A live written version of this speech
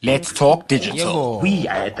Let's talk digital. We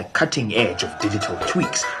are at the cutting edge of digital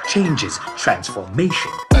tweaks, changes,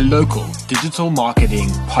 transformation. A local digital marketing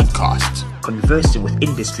podcast. Conversing with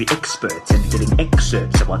industry experts and getting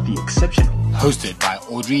excerpts about the exceptional. Hosted by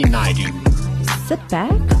Audrey Naidu. Sit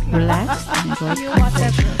back, relax, and enjoy the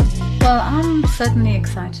conversation. Well, I'm certainly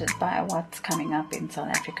excited by what's coming up in South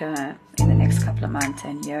Africa in the next couple of months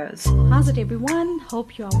and years. How's it, everyone?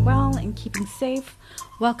 Hope you are well and keeping safe.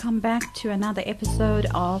 Welcome back to another episode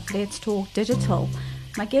of Let's Talk Digital.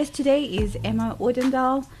 My guest today is Emma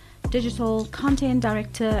Odendaal, Digital Content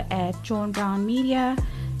Director at John Brown Media.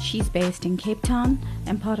 She's based in Cape Town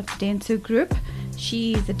and part of the Dentsu Group.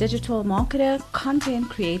 She's a digital marketer, content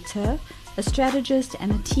creator, a strategist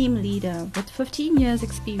and a team leader with 15 years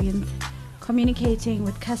experience communicating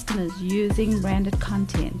with customers using branded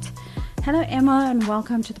content. Hello Emma and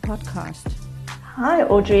welcome to the podcast. Hi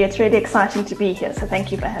Audrey, it's really exciting to be here, so thank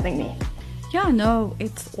you for having me. Yeah, no,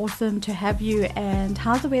 it's awesome to have you. And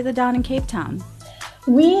how's the weather down in Cape Town?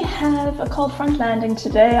 We have a cold front landing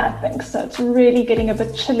today, I think, so it's really getting a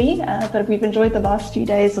bit chilly, but we've enjoyed the last few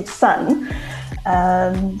days of sun.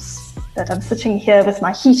 That I'm sitting here with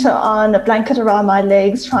my heater on, a blanket around my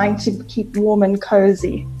legs, trying to keep warm and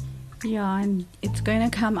cozy. Yeah, and it's going to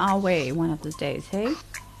come our way one of these days, hey?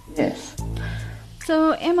 Yes.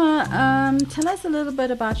 So Emma, tell us a little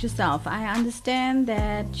bit about yourself. I understand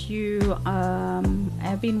that you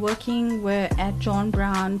have been working at John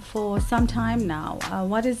Brown for some time now.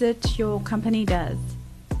 What is it your company does?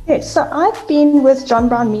 Yes, so I've been with John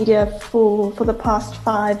Brown Media for the past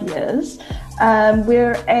 5 years.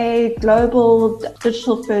 We're a global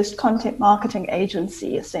digital-first content marketing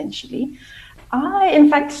agency, essentially. I, in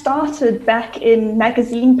fact, started back in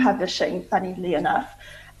magazine publishing, funnily enough.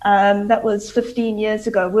 That was 15 years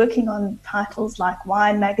ago, working on titles like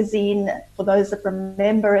Wine Magazine, for those that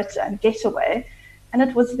remember it, and Getaway. And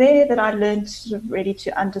it was there that I learned really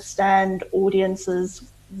to understand audiences,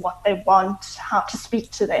 what they want, how to speak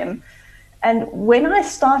to them. And when I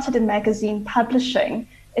started in magazine publishing,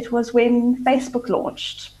 it was when Facebook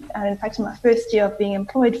launched. And in fact, in my first year of being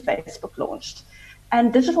employed, Facebook launched.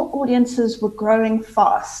 And digital audiences were growing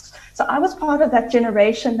fast. So I was part of that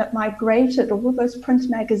generation that migrated all of those print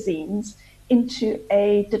magazines into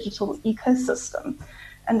a digital ecosystem.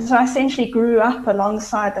 And so I essentially grew up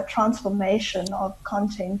alongside the transformation of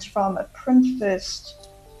content from a print-first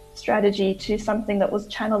strategy to something that was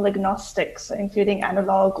channel agnostic, so including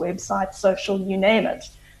analog, websites, social, you name it.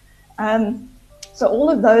 So all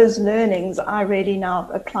of those learnings I really now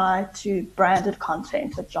apply to branded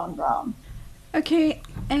content at John Brown. Okay,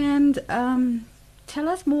 and tell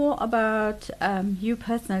us more about you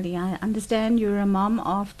personally. I understand you're a mom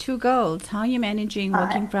of 2 girls. How are you managing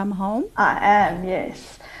working from home? I am,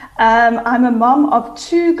 yes. I'm a mom of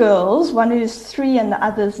 2 girls, one who's 3 and the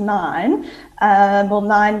other's 9.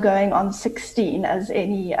 9 going on 16, as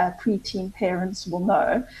any preteen parents will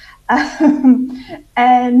know.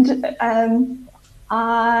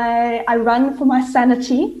 I run for my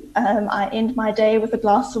sanity. I end my day with a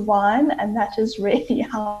glass of wine, and that is really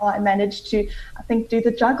how I manage to, I think, do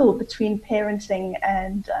the juggle between parenting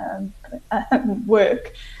and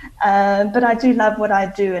work. But I do love what I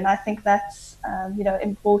do, and I think that's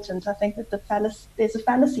important. I think that there's a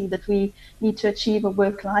fallacy that we need to achieve a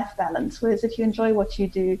work-life balance, whereas if you enjoy what you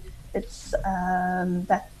do, it's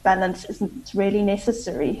that balance isn't really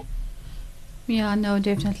necessary. Yeah, no,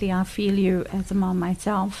 definitely. I feel you as a mom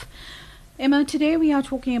myself. Emma, today we are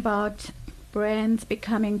talking about brands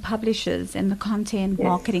becoming publishers in the content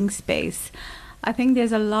marketing space. I think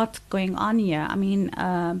there's a lot going on here. I mean,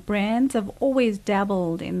 brands have always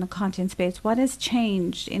dabbled in the content space. What has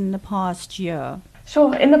changed in the past year?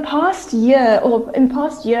 Sure. In the past year,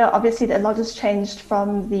 obviously a lot has changed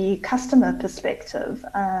from the customer perspective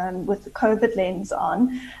with the COVID lens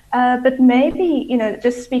on. But maybe,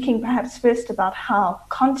 just speaking perhaps first about how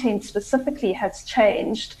content specifically has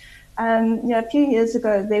changed. A few years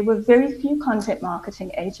ago, there were very few content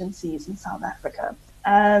marketing agencies in South Africa.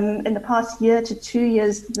 In the past year to 2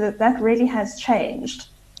 years, that really has changed.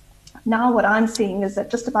 Now what I'm seeing is that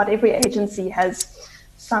just about every agency has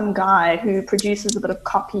some guy who produces a bit of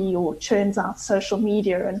copy or churns out social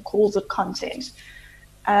media and calls it content.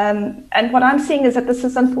 And what I'm seeing is that this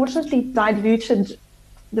has unfortunately diluted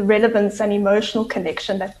the relevance and emotional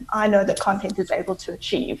connection that I know that content is able to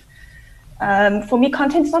achieve. For me,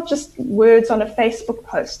 content's not just words on a Facebook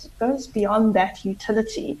post. It goes beyond that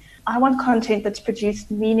utility. I want content that's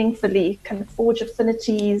produced meaningfully, can forge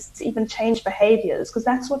affinities, even change behaviors, because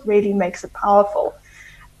that's what really makes it powerful.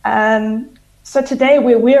 So today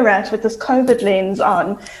where we're at with this COVID lens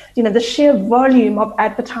on, the sheer volume of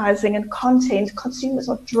advertising and content, consumers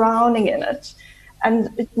are drowning in it. And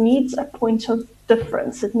it needs a point of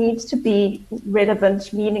difference. It needs to be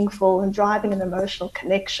relevant, meaningful, and driving an emotional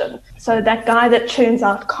connection. So that guy that churns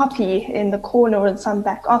out copy in the corner or in some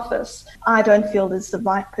back office, I don't feel is the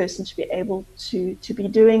right person to be able to be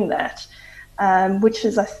doing that. Which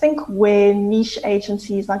is, I think, where niche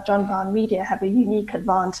agencies like John Brown Media have a unique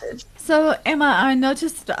advantage. So, Emma, I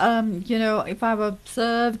noticed, if I've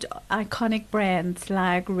observed iconic brands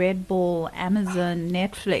like Red Bull, Amazon,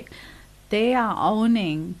 Netflix, they are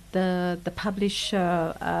owning the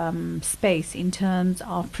publisher space in terms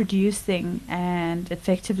of producing and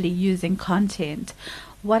effectively using content.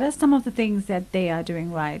 What are some of the things that they are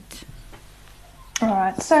doing right? All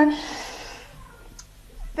right. So,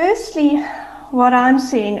 firstly, what I'm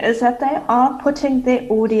seeing is that they are putting their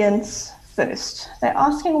audience first. They're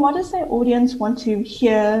asking, what does their audience want to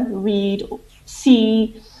hear, read,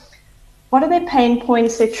 see? What are their pain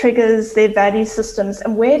points, their triggers, their value systems,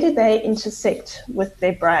 and where do they intersect with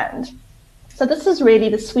their brand? So this is really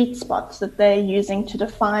the sweet spots that they're using to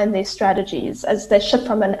define their strategies as they shift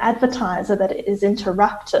from an advertiser that is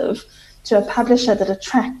interruptive to a publisher that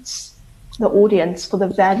attracts the audience for the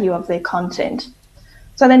value of their content.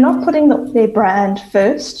 So they're not putting their brand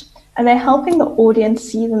first, and they're helping the audience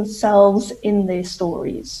see themselves in their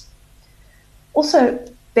stories. Also,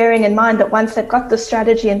 bearing in mind that once they've got the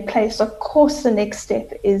strategy in place, of course, the next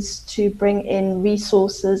step is to bring in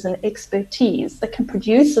resources and expertise that can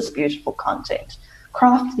produce this beautiful content,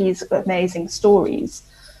 craft these amazing stories.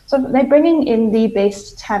 So they're bringing in the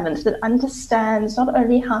best talent that understands not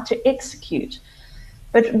only how to execute,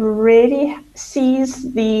 but really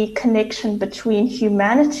sees the connection between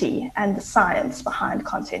humanity and the science behind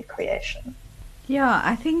content creation. Yeah,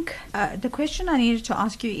 I think the question I needed to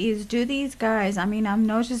ask you is, do these guys, I've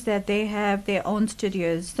noticed that they have their own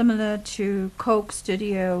studios, similar to Coke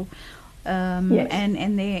Studio, Yes.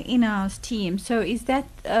 and their in-house team. So is that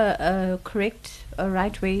a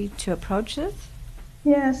right way to approach this?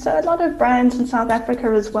 Yeah, so a lot of brands in South Africa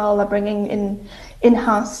as well are bringing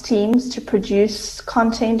in-house teams to produce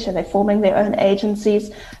content, and they're forming their own agencies.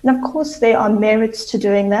 And of course, there are merits to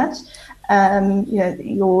doing that.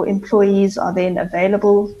 Your employees are then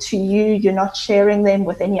available to you. You're not sharing them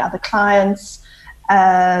with any other clients,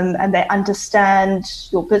 and they understand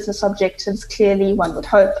your business objectives clearly, one would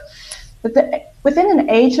hope. But within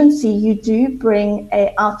an agency, you do bring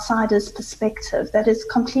an outsider's perspective that is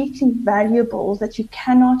completely valuable that you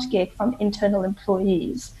cannot get from internal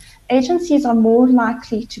employees. Agencies are more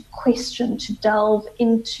likely to question, to delve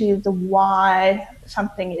into the why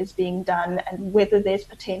something is being done and whether there's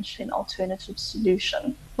potentially an alternative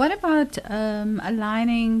solution. What about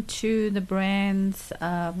aligning to the brand's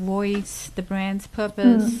voice, the brand's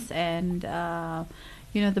purpose, and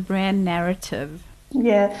the brand narrative?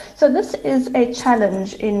 Yeah, so this is a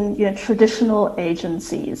challenge in traditional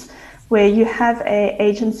agencies where you have an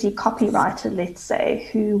agency copywriter, let's say,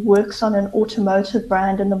 who works on an automotive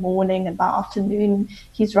brand in the morning, and by afternoon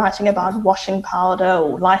he's writing about washing powder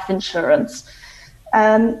or life insurance.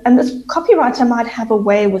 And this copywriter might have a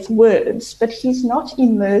way with words, but he's not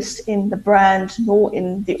immersed in the brand nor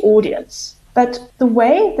in the audience. But the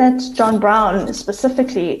way that John Brown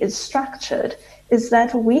specifically is structured is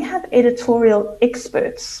that we have editorial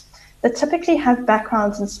experts that typically have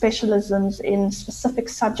backgrounds and specialisms in specific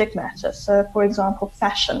subject matter. So, for example,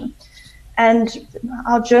 fashion. And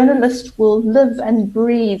our journalist will live and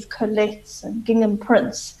breathe Colette's and gingham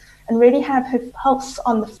prints and really have her pulse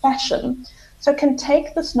on the fashion. So can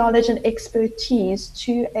take this knowledge and expertise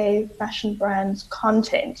to a fashion brand's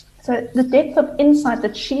content. So the depth of insight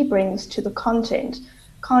that she brings to the content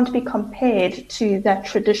can't be compared to that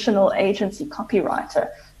traditional agency copywriter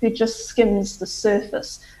who just skims the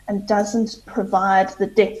surface and doesn't provide the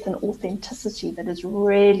depth and authenticity that is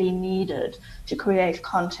really needed to create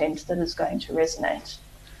content that is going to resonate.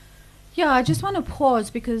 Yeah, I just want to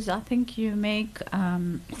pause because I think you make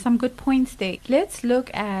some good points there. Let's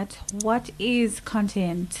look at what is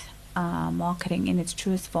content marketing in its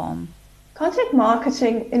truest form. Content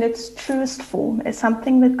marketing in its truest form is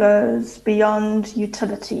something that goes beyond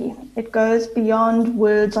utility. It goes beyond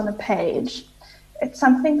words on a page. It's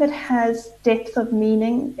something that has depth of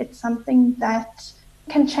meaning. It's something that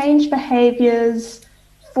can change behaviors,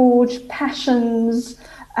 forge passions,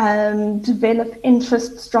 develop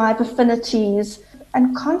interests, drive affinities.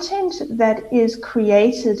 And content that is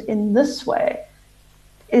created in this way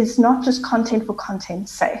is not just content for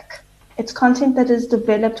content's sake. It's content that is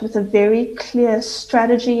developed with a very clear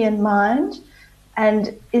strategy in mind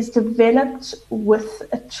and is developed with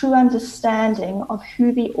a true understanding of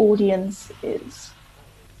who the audience is.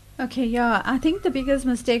 Okay, yeah, I think the biggest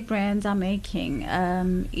mistake brands are making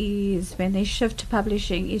is when they shift to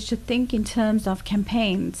publishing is to think in terms of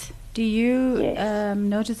campaigns. Do you Yes.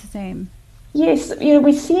 notice the same? Yes,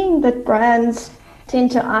 we're seeing that brands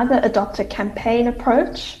tend to either adopt a campaign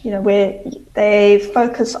approach, where they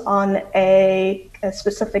focus on a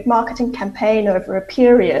specific marketing campaign over a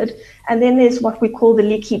period, and then there's what we call the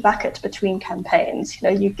leaky bucket between campaigns.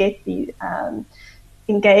 You get the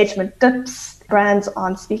engagement dips, brands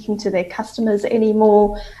aren't speaking to their customers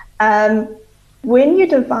anymore. When you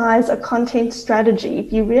devise a content strategy,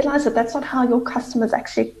 you realize that that's not how your customers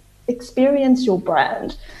actually experience your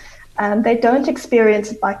brand. They don't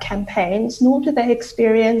experience it by campaigns, nor do they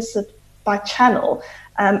experience it by channel.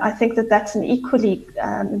 I think that that's an equally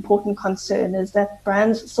important concern, is that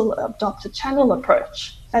brands still adopt a channel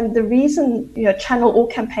approach. And the reason channel or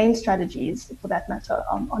campaign strategies, for that matter,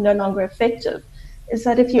 are no longer effective is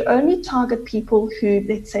that if you only target people who,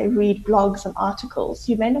 let's say, read blogs and articles,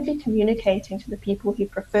 you may not be communicating to the people who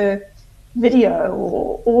prefer video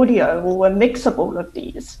or audio or a mix of all of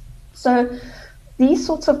these. So these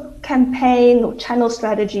sorts of campaign or channel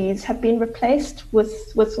strategies have been replaced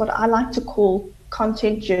with what I like to call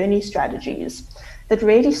content journey strategies that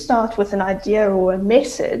really start with an idea or a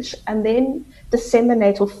message and then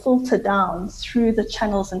disseminate or filter down through the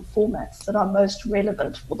channels and formats that are most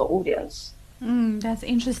relevant for the audience. That's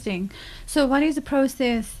interesting. So what is the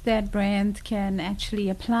process that brands can actually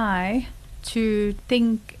apply to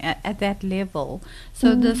think at that level?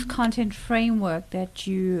 So this content framework that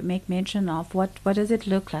you make mention of, what does it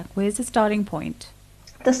look like? Where's the starting point?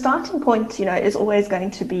 The starting point, is always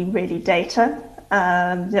going to be really data.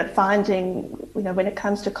 Finding, when it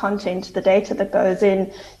comes to content, the data that goes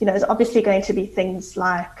in, is obviously going to be things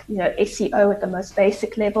like, SEO at the most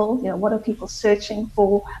basic level. What are people searching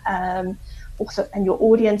for? Also, and your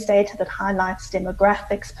audience data that highlights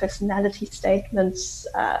demographics, personality statements,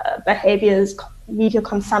 behaviours, media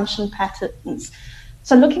consumption patterns.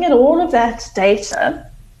 So looking at all of that data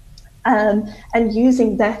and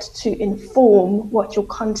using that to inform what your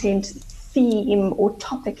content theme or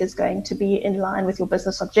topic is going to be in line with your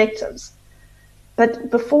business objectives.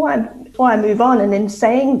 But before I move on, and in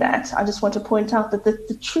saying that, I just want to point out that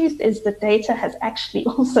the truth is that data has actually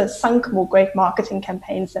also sunk more great marketing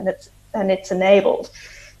campaigns than it's enabled.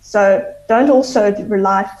 So don't also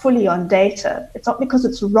rely fully on data. It's not because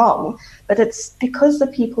it's wrong, but it's because the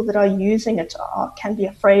people that are using it can be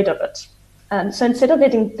afraid of it. So instead of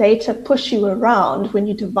letting data push you around when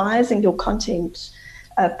you're devising your content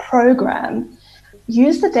program,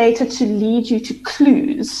 use the data to lead you to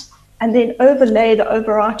clues and then overlay the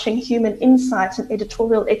overarching human insight and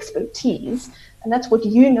editorial expertise. And that's what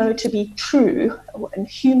you know to be true and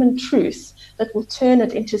human truth that will turn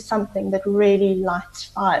it into something that really lights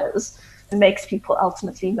fires and makes people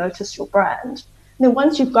ultimately notice your brand. And then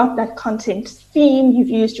once you've got that content theme, you've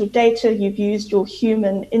used your data, you've used your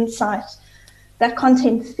human insight, that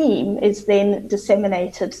content theme is then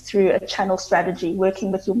disseminated through a channel strategy,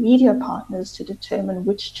 working with your media partners to determine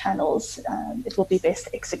which channels it will be best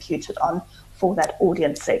executed on for that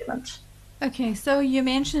audience segment. Okay, so you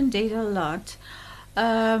mentioned data a lot.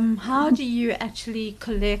 How do you actually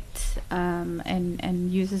collect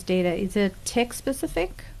and use this data? Is it tech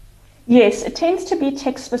specific? Yes, it tends to be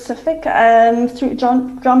tech specific. Through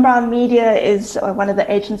John Brown Media is one of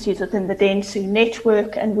the agencies within the Dentsu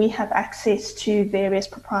network, and we have access to various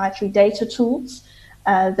proprietary data tools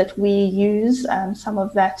that we use. Some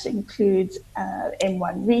of that includes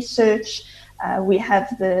M1 Research. We have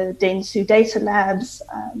the Dentsu Data Labs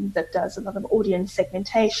that does a lot of audience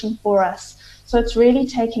segmentation for us. So it's really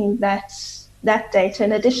taking that data,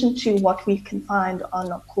 in addition to what we can find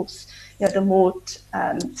on, of course, the more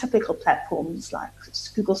typical platforms like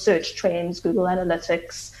Google Search Trends, Google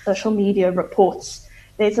Analytics, social media reports.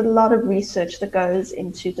 There's a lot of research that goes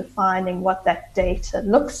into defining what that data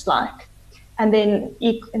looks like, and then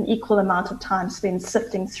an equal amount of time spent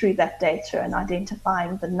sifting through that data and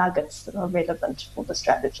identifying the nuggets that are relevant for the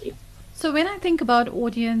strategy. So when I think about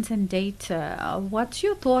audience and data, what's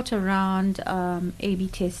your thought around A/B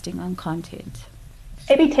testing on content?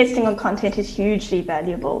 A/B testing on content is hugely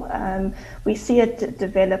valuable. We see it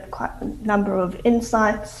develop quite a number of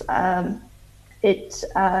insights. From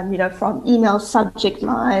email subject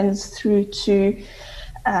lines through to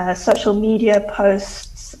social media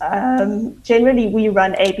posts. Generally, we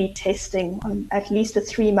run A/B testing on at least a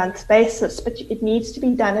 3-month basis, but it needs to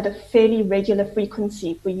be done at a fairly regular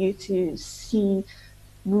frequency for you to see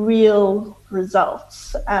real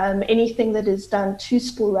results. Anything that is done too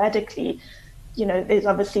sporadically, there's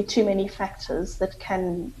obviously too many factors that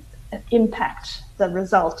can impact the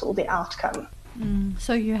result or the outcome.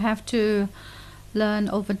 So you have to learn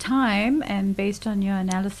over time, and based on your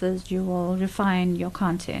analysis, you will refine your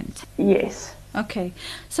content. Yes. Okay.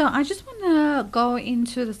 So I just want to go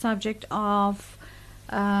into the subject of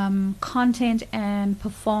content and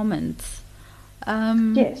performance.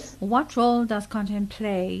 Yes. What role does content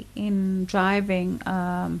play in driving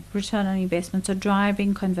return on investment, so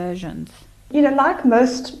driving conversions? Like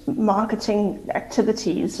most marketing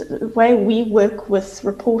activities, the way we work with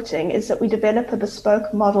reporting is that we develop a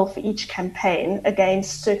bespoke model for each campaign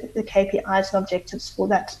against the KPIs and objectives for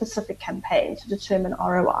that specific campaign to determine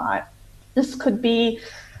ROI. This could be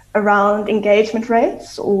around engagement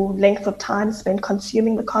rates or length of time spent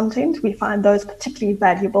consuming the content. We find those particularly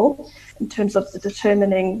valuable in terms of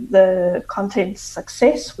determining the content's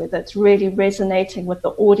success, whether it's really resonating with the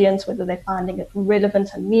audience, whether they're finding it relevant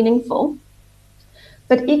and meaningful.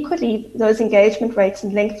 But equally, those engagement rates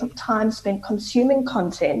and length of time spent consuming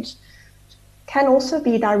content can also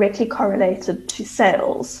be directly correlated to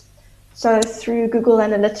sales. So through Google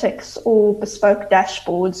Analytics or bespoke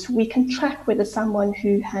dashboards, we can track whether someone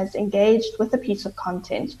who has engaged with a piece of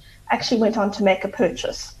content actually went on to make a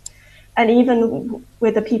purchase, and even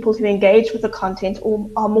whether people who engage with the content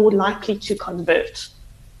are more likely to convert.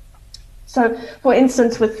 So, for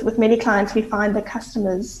instance, with many clients, we find that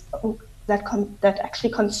customers that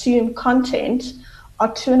actually consume content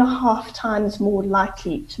are 2.5 times more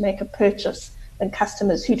likely to make a purchase than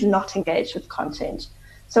customers who do not engage with content.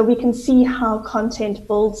 So we can see how content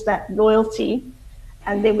builds that loyalty,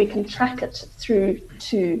 and then we can track it through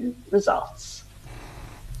to results.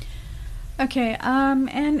 Okay,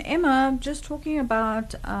 and Emma, just talking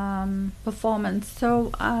about performance.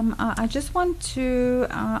 So I just want to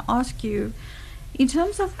ask you, in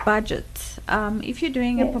terms of budget, if you're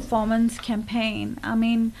doing a performance campaign,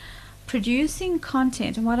 producing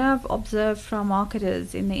content, what I've observed from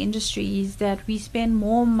marketers in the industry is that we spend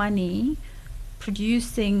more money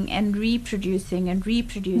producing and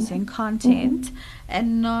reproducing content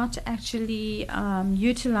and not actually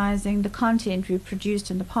utilizing the content we produced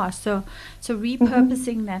in the past. So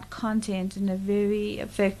repurposing that content in a very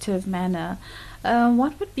effective manner.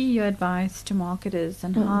 What would be your advice to marketers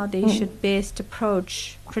on how they should best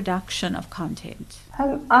approach production of content?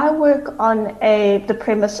 I work on the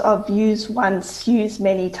premise of use once, use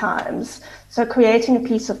many times. So creating a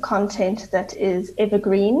piece of content that is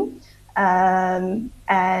evergreen,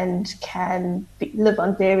 and can live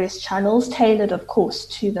on various channels, tailored, of course,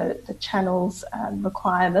 to the channel's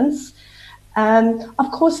requirements.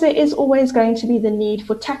 Of course, there is always going to be the need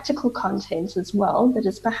for tactical content as well, that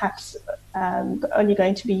is perhaps only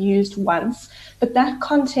going to be used once. But that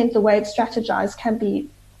content, the way it's strategized, can be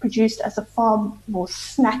produced as a far more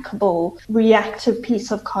snackable, reactive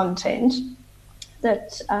piece of content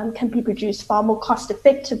that can be produced far more cost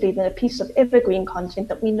effectively than a piece of evergreen content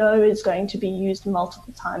that we know is going to be used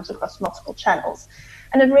multiple times across multiple channels.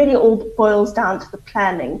 And it really all boils down to the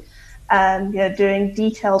planning, doing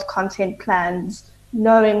detailed content plans,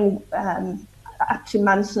 knowing up to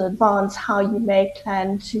months in advance how you may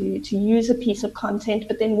plan to use a piece of content,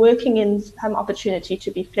 but then working in some opportunity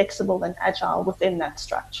to be flexible and agile within that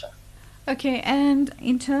structure. Okay, and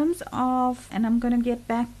in terms of, and I'm going to get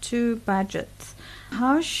back to budgets,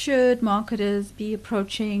 how should marketers be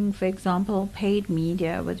approaching, for example, paid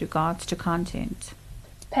media with regards to content?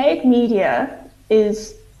 Paid media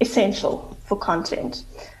is essential for content.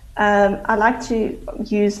 I like to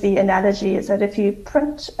use the analogy is that if you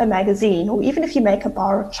print a magazine, or even if you make a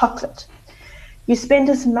bar of chocolate, you spend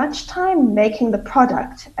as much time making the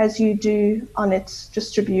product as you do on its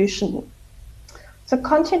distribution. So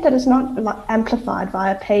content that is not amplified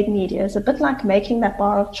via paid media is a bit like making that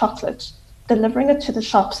bar of chocolate, delivering it to the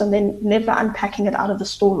shops, and then never unpacking it out of the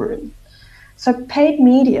storeroom. So paid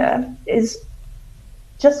media is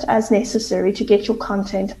just as necessary to get your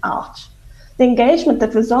content out. The engagement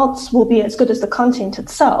that results will be as good as the content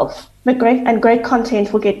itself. But great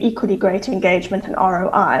content will get equally great engagement and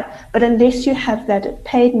ROI. But unless you have that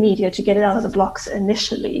paid media to get it out of the blocks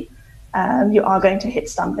initially, you are going to hit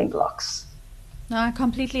stumbling blocks. No, I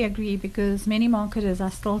completely agree, because many marketers, I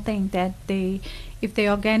still think that if they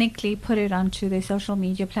organically put it onto their social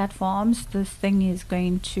media platforms, this thing is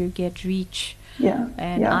going to get reach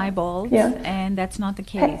and eyeballs, and that's not the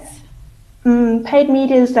case. Paid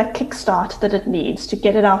media is that kickstart that it needs to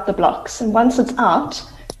get it out the blocks, and once it's out,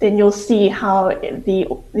 then you'll see how the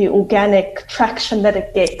organic traction that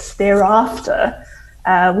it gets thereafter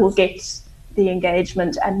will get the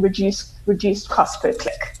engagement and reduced cost per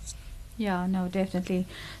click. Yeah, no, definitely.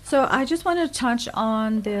 So I just want to touch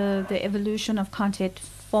on the evolution of content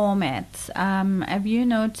formats. Have you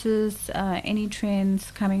noticed any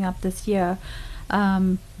trends coming up this year?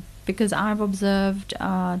 Because I've observed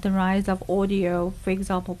the rise of audio, for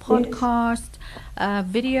example, Yes. podcast.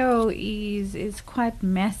 Video is quite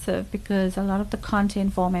massive because a lot of the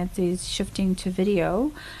content formats is shifting to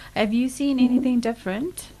video. Have you seen anything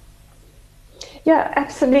different? Yeah,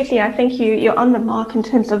 absolutely. I think you're on the mark in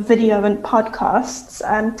terms of video and podcasts.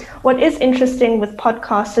 What is interesting with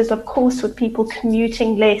podcasts is, of course, with people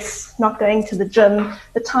commuting less, not going to the gym,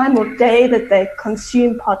 the time of day that they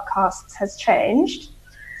consume podcasts has changed.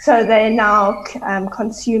 So they're now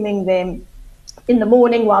consuming them in the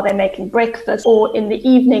morning while they're making breakfast, or in the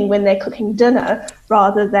evening when they're cooking dinner,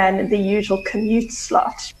 rather than the usual commute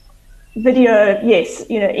slot. Video, yes,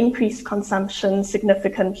 increased consumption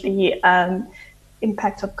significantly.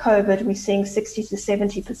 Impact of COVID, we're seeing 60 to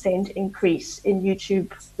 70% increase in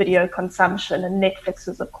YouTube video consumption, and Netflix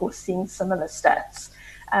is, of course, seeing similar stats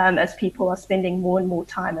as people are spending more and more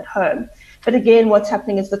time at home. But again, what's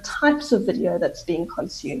happening is the types of video that's being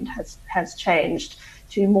consumed has changed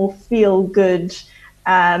to more feel-good,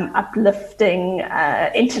 uplifting,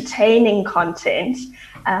 entertaining content,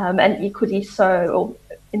 and equally so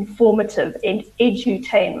informative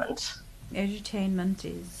edutainment. Edutainment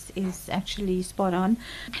is actually spot on,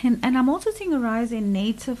 and I'm also seeing a rise in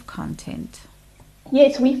native content.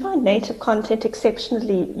 Yes, we find native content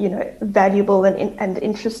exceptionally, valuable and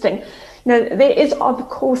interesting. There is, of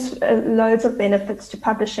course, loads of benefits to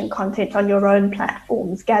publishing content on your own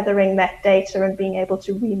platforms, gathering that data and being able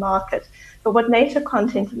to remarket. But what native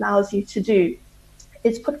content allows you to do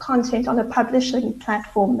is put content on a publishing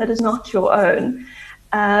platform that is not your own,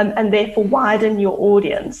 and therefore widen your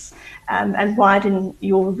audience and widen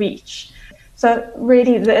your reach. So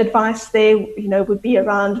really the advice there, would be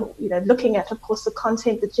around, looking at, of course, the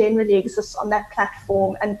content that generally exists on that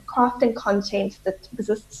platform and crafting content that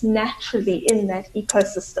exists naturally in that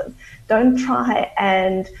ecosystem. Don't try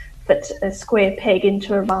and fit a square peg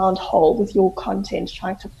into a round hole with your content,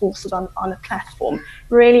 trying to force it on a platform.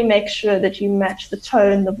 Really make sure that you match the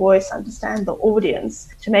tone, the voice, understand the audience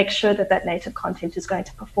to make sure that native content is going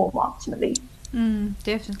to perform optimally.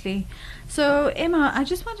 Definitely. So, Emma, I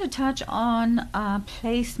just want to touch on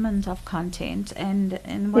placement of content, and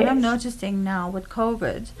what I'm noticing now with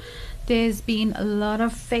COVID, there's been a lot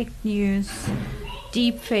of fake news,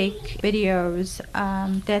 deep fake videos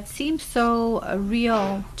that seem so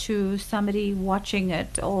real to somebody watching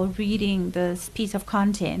it or reading this piece of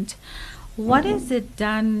content. What has it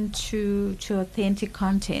done to authentic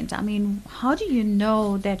content? I mean, how do you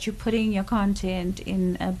know that you're putting your content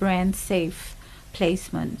in a brand safe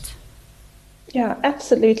placement? Yeah,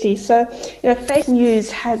 absolutely. So, fake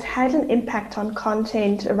news has had an impact on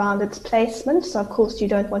content around its placement. So, of course, you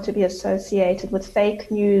don't want to be associated with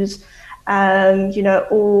fake news,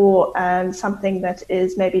 or something that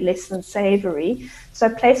is maybe less than savory. So,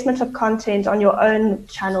 placement of content on your own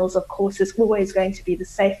channels, of course, is always going to be the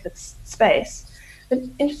safest space. But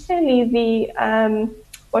interestingly,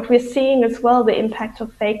 what we're seeing as well, the impact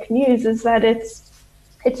of fake news, is that it's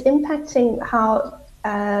impacting how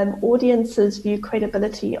audiences view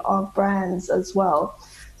credibility of brands as well.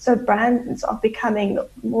 So brands are becoming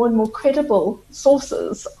more and more credible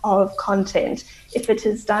sources of content if it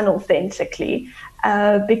is done authentically,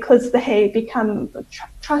 because they become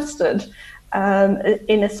trusted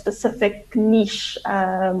in a specific niche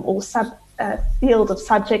or field of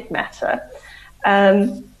subject matter.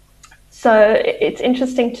 So it's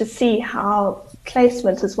interesting to see how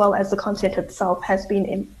placement as well as the content itself has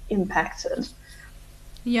been impacted.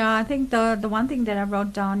 Yeah, I think the one thing that I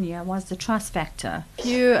wrote down here was the trust factor. If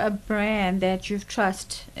you're a brand that you've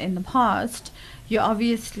trusted in the past, you're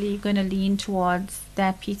obviously going to lean towards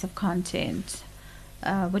that piece of content,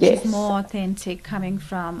 which is more authentic, coming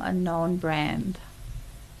from a known brand.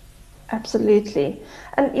 Absolutely.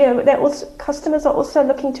 And, customers are also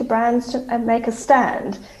looking to brands to make a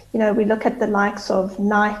stand. We look at the likes of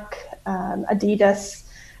Nike, Adidas,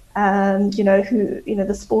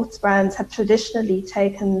 the sports brands have traditionally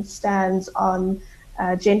taken stands on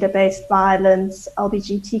gender-based violence,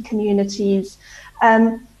 LGBT communities.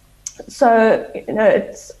 So,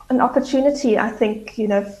 it's an opportunity, I think,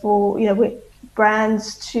 for,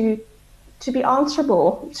 brands to be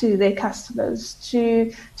answerable to their customers,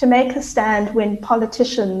 to make a stand when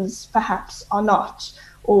politicians perhaps are not,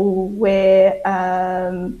 or where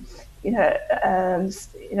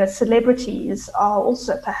celebrities are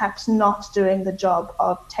also perhaps not doing the job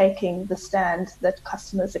of taking the stand that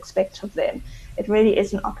customers expect of them. It really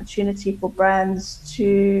is an opportunity for brands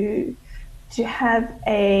to to have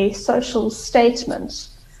a social statement,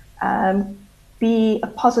 be a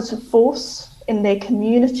positive force in their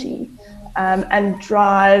community, and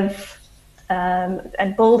drive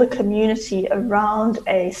and build a community around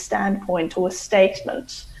a standpoint or a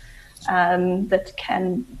statement that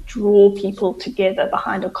can draw people together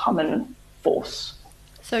behind a common force.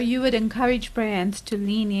 So you would encourage brands to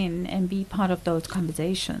lean in and be part of those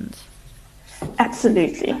conversations?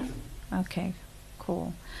 Absolutely. Okay,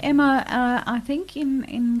 cool. Emma, I think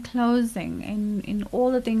in closing, in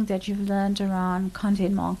all the things that you've learned around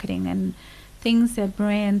content marketing and things that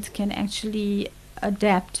brands can actually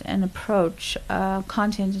adapt and approach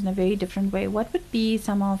content in a very different way, what would be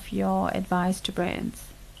some of your advice to brands?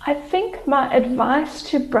 I think my advice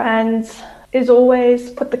to brands is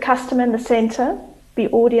always put the customer in the center, be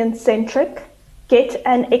audience-centric, get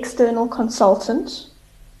an external consultant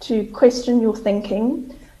to question your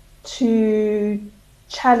thinking, to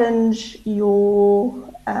challenge your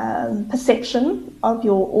perception of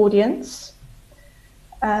your audience,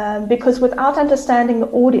 because without understanding the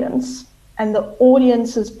audience and the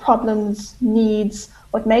audience's problems, needs,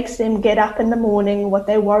 what makes them get up in the morning, what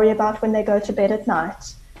they worry about when they go to bed at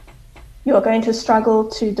night, you are going to struggle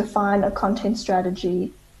to define a content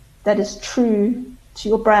strategy that is true to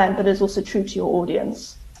your brand, but is also true to your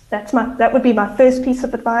audience. That would be my first piece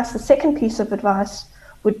of advice. The second piece of advice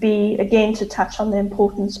would be, again, to touch on the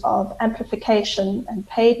importance of amplification and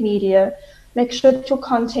paid media. Make sure that your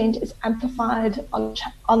content is amplified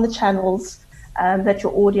on the channels that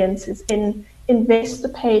your audience is in. Invest the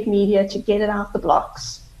paid media to get it out the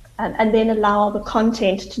blocks, and then allow the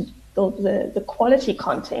content to the quality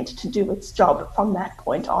content to do its job from that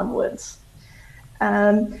point onwards.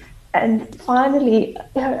 And finally,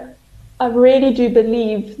 I really do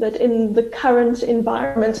believe that in the current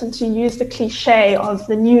environment, and to use the cliche of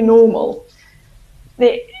the new normal,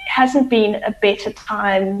 there hasn't been a better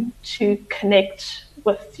time to connect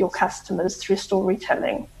with your customers through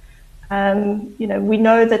storytelling. We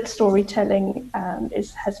know that storytelling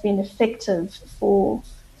has been effective for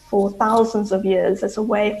thousands of years as a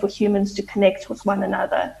way for humans to connect with one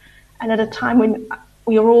another. And at a time when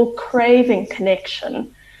we are all craving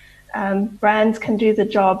connection, brands can do the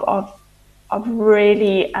job of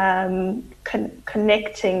really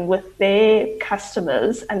connecting with their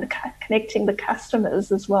customers and connecting the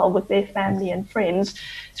customers as well with their family and friends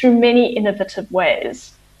through many innovative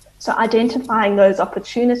ways. So identifying those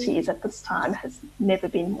opportunities at this time has never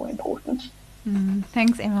been more important.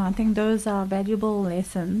 Thanks, Emma. I think those are valuable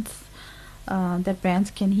lessons that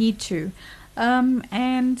brands can heed to.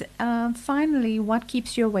 And finally, what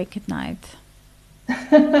keeps you awake at night?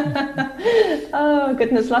 Oh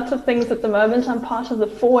goodness, lots of things at the moment. I'm part of the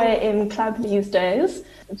 4 a.m. club these days,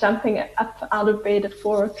 jumping up out of bed at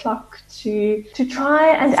 4 o'clock to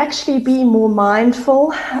try and actually be more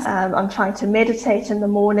mindful. I'm trying to meditate in the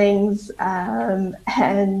mornings, and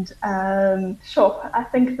I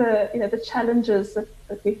think the challenges that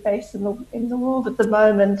we face in the world at the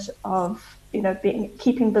moment of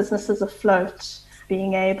keeping businesses afloat,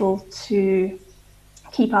 being able to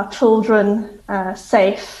keep our children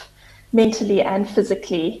safe mentally and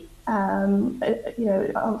physically, are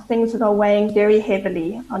things that are weighing very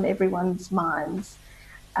heavily on everyone's minds.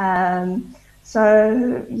 Lots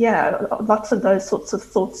of those sorts of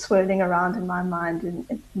thoughts swirling around in my mind in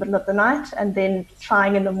the middle of the night, and then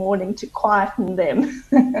trying in the morning to quieten them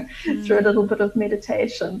through a little bit of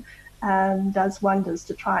meditation does wonders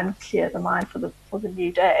to try and clear the mind for the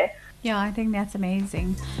new day. Yeah, I think that's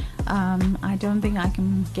amazing. I don't think I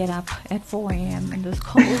can get up at 4 a.m. in this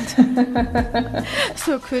cold.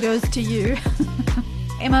 So kudos to you.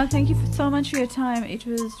 Emma, thank you so much for your time. It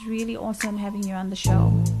was really awesome having you on the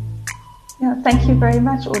show. Yeah, thank you very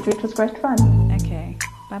much, Audrey. It was great fun. Okay,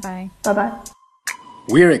 bye-bye. Bye-bye.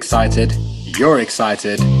 We're excited. You're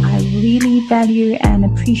excited. I really value and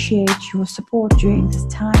appreciate your support during this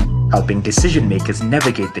time, helping decision makers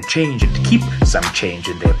navigate the change and keep some change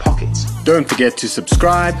in their pockets. Don't forget to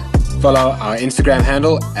subscribe, follow our Instagram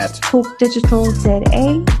handle at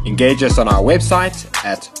TalkDigitalZA. Engage us on our website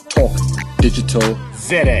at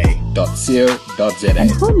talkdigitalza.co.za.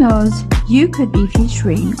 And who knows, you could be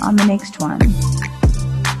featuring on the next one.